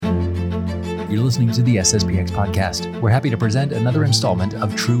You're listening to the SSPX podcast. We're happy to present another installment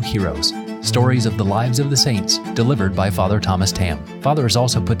of True Heroes, stories of the lives of the saints, delivered by Father Thomas Tam. Father has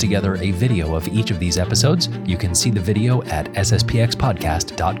also put together a video of each of these episodes. You can see the video at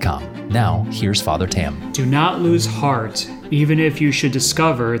sspxpodcast.com. Now, here's Father Tam. Do not lose heart, even if you should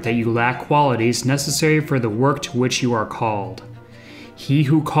discover that you lack qualities necessary for the work to which you are called. He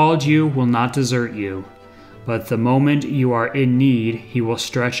who called you will not desert you, but the moment you are in need, he will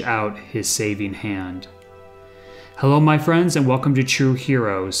stretch out his saving hand. Hello, my friends, and welcome to True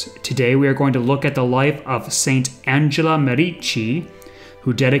Heroes. Today we are going to look at the life of Saint Angela Merici,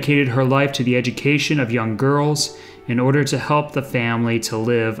 who dedicated her life to the education of young girls in order to help the family to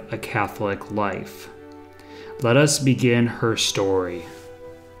live a Catholic life. Let us begin her story.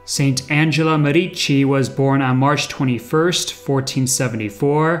 Saint Angela Merici was born on March 21st,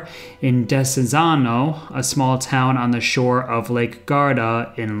 1474, in Desenzano, a small town on the shore of Lake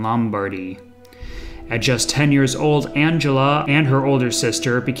Garda in Lombardy. At just 10 years old, Angela and her older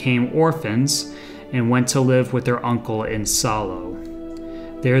sister became orphans and went to live with their uncle in Salo.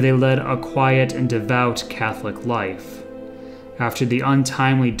 There they led a quiet and devout Catholic life. After the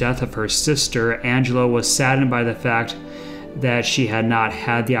untimely death of her sister, Angela was saddened by the fact that she had not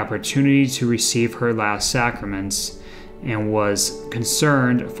had the opportunity to receive her last sacraments and was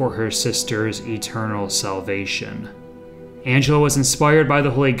concerned for her sister's eternal salvation. Angela was inspired by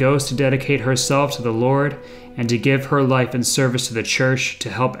the Holy Ghost to dedicate herself to the Lord and to give her life in service to the Church to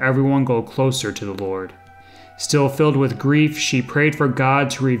help everyone go closer to the Lord. Still filled with grief, she prayed for God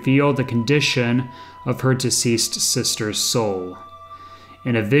to reveal the condition of her deceased sister's soul.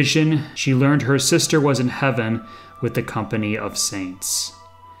 In a vision, she learned her sister was in heaven with the company of saints.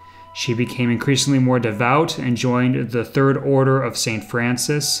 She became increasingly more devout and joined the Third Order of St.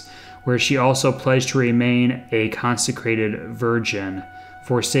 Francis, where she also pledged to remain a consecrated virgin,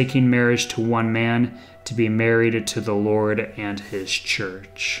 forsaking marriage to one man to be married to the Lord and his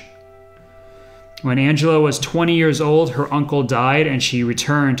Church. When Angela was 20 years old, her uncle died and she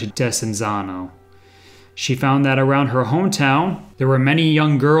returned to Desenzano. She found that around her hometown, there were many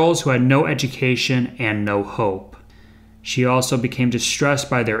young girls who had no education and no hope. She also became distressed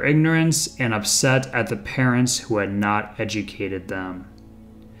by their ignorance and upset at the parents who had not educated them.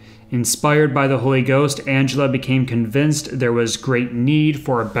 Inspired by the Holy Ghost, Angela became convinced there was great need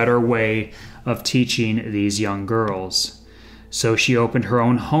for a better way of teaching these young girls. So she opened her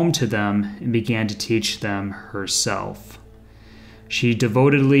own home to them and began to teach them herself. She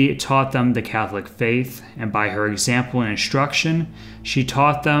devotedly taught them the Catholic faith, and by her example and instruction, she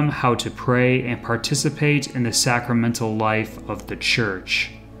taught them how to pray and participate in the sacramental life of the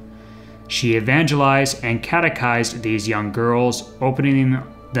Church. She evangelized and catechized these young girls, opening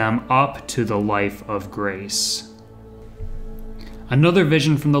them up to the life of grace. Another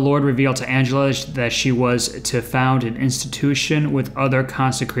vision from the Lord revealed to Angela that she was to found an institution with other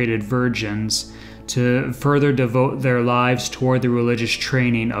consecrated virgins to further devote their lives toward the religious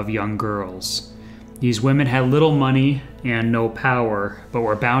training of young girls. These women had little money and no power, but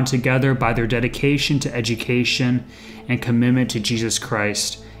were bound together by their dedication to education and commitment to Jesus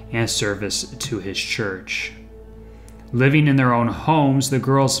Christ and service to his Church. Living in their own homes, the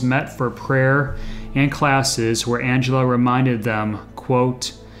girls met for prayer and classes where Angela reminded them,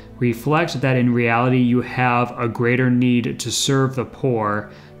 quote, "Reflect that in reality you have a greater need to serve the poor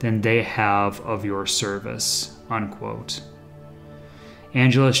than they have of your service," unquote.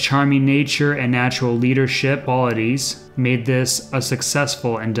 Angela's charming nature and natural leadership qualities made this a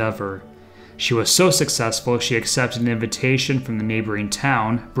successful endeavor. She was so successful she accepted an invitation from the neighboring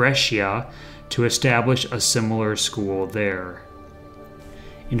town, Brescia, to establish a similar school there.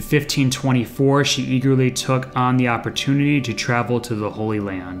 In 1524, she eagerly took on the opportunity to travel to the Holy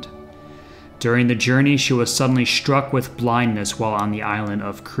Land. During the journey, she was suddenly struck with blindness while on the island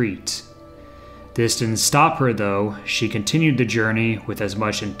of Crete. This didn't stop her, though. She continued the journey with as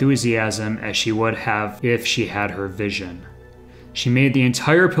much enthusiasm as she would have if she had her vision. She made the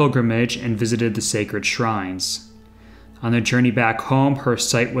entire pilgrimage and visited the sacred shrines. On the journey back home, her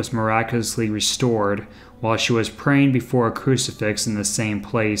sight was miraculously restored while she was praying before a crucifix in the same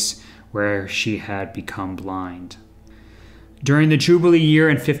place where she had become blind. During the Jubilee year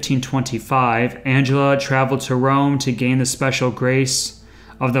in 1525, Angela traveled to Rome to gain the special grace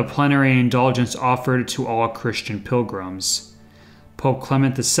of the plenary indulgence offered to all Christian pilgrims. Pope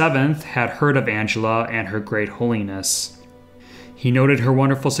Clement VII had heard of Angela and her great holiness. He noted her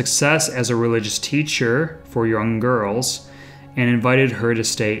wonderful success as a religious teacher for young girls and invited her to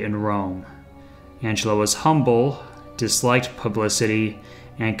stay in Rome. Angela was humble, disliked publicity,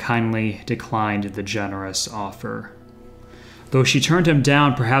 and kindly declined the generous offer. Though she turned him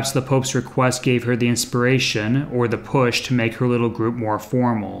down, perhaps the Pope's request gave her the inspiration or the push to make her little group more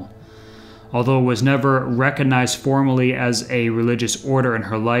formal. Although it was never recognized formally as a religious order in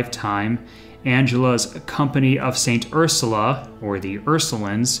her lifetime, Angela's Company of St. Ursula, or the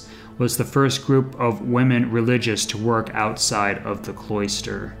Ursulines, was the first group of women religious to work outside of the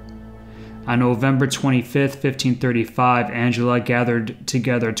cloister. On November 25, 1535, Angela gathered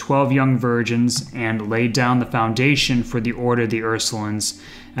together 12 young virgins and laid down the foundation for the Order of the Ursulines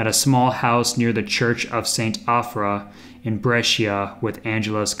at a small house near the Church of St. Afra in Brescia with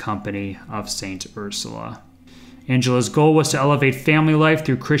Angela's Company of St. Ursula. Angela's goal was to elevate family life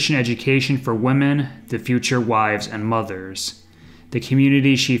through Christian education for women, the future wives and mothers. The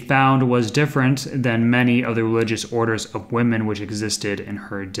community she found was different than many of the religious orders of women which existed in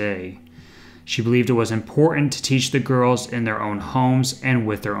her day. She believed it was important to teach the girls in their own homes and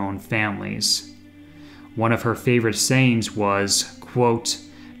with their own families. One of her favorite sayings was, quote,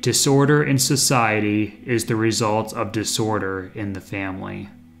 "Disorder in society is the result of disorder in the family,"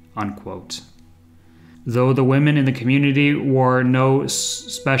 unquote. Though the women in the community wore no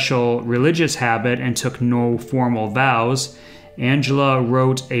special religious habit and took no formal vows, Angela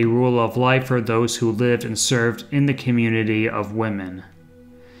wrote a rule of life for those who lived and served in the community of women.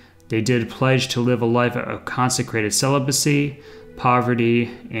 They did pledge to live a life of consecrated celibacy,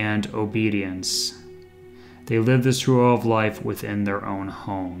 poverty, and obedience. They lived this rule of life within their own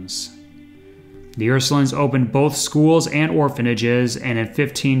homes. The Ursulines opened both schools and orphanages, and in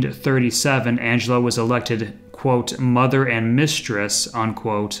 1537, Angela was elected, quote, mother and mistress,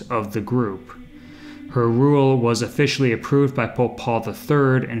 unquote, of the group. Her rule was officially approved by Pope Paul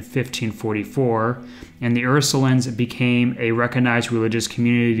III in 1544, and the Ursulines became a recognized religious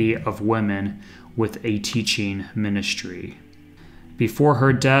community of women with a teaching ministry. Before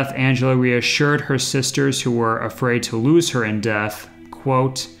her death, Angela reassured her sisters who were afraid to lose her in death,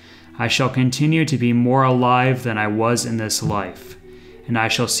 quote, "I shall continue to be more alive than I was in this life, and I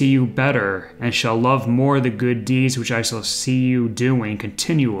shall see you better, and shall love more the good deeds which I shall see you doing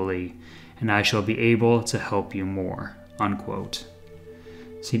continually, and I shall be able to help you more," unquote.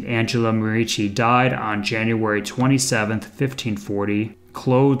 St. Angela Merici died on January 27, 1540.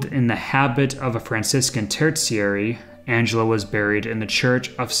 Clothed in the habit of a Franciscan tertiary, Angela was buried in the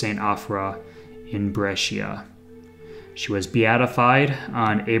Church of St. Afra in Brescia. She was beatified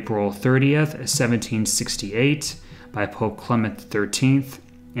on April 30th, 1768 by Pope Clement XIII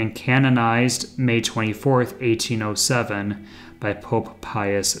and canonized May 24th, 1807 by Pope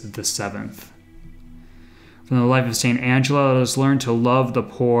Pius VII. From the life of St. Angela, let us learn to love the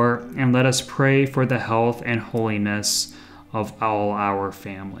poor, and let us pray for the health and holiness of all our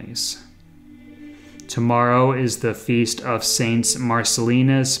families. Tomorrow is the feast of Saints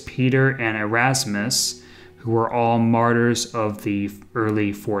Marcellinus, Peter, and Erasmus, who were all martyrs of the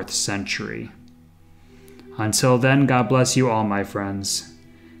early 4th century. Until then, God bless you all, my friends.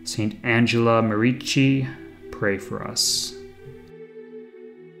 St. Angela Merici, pray for us.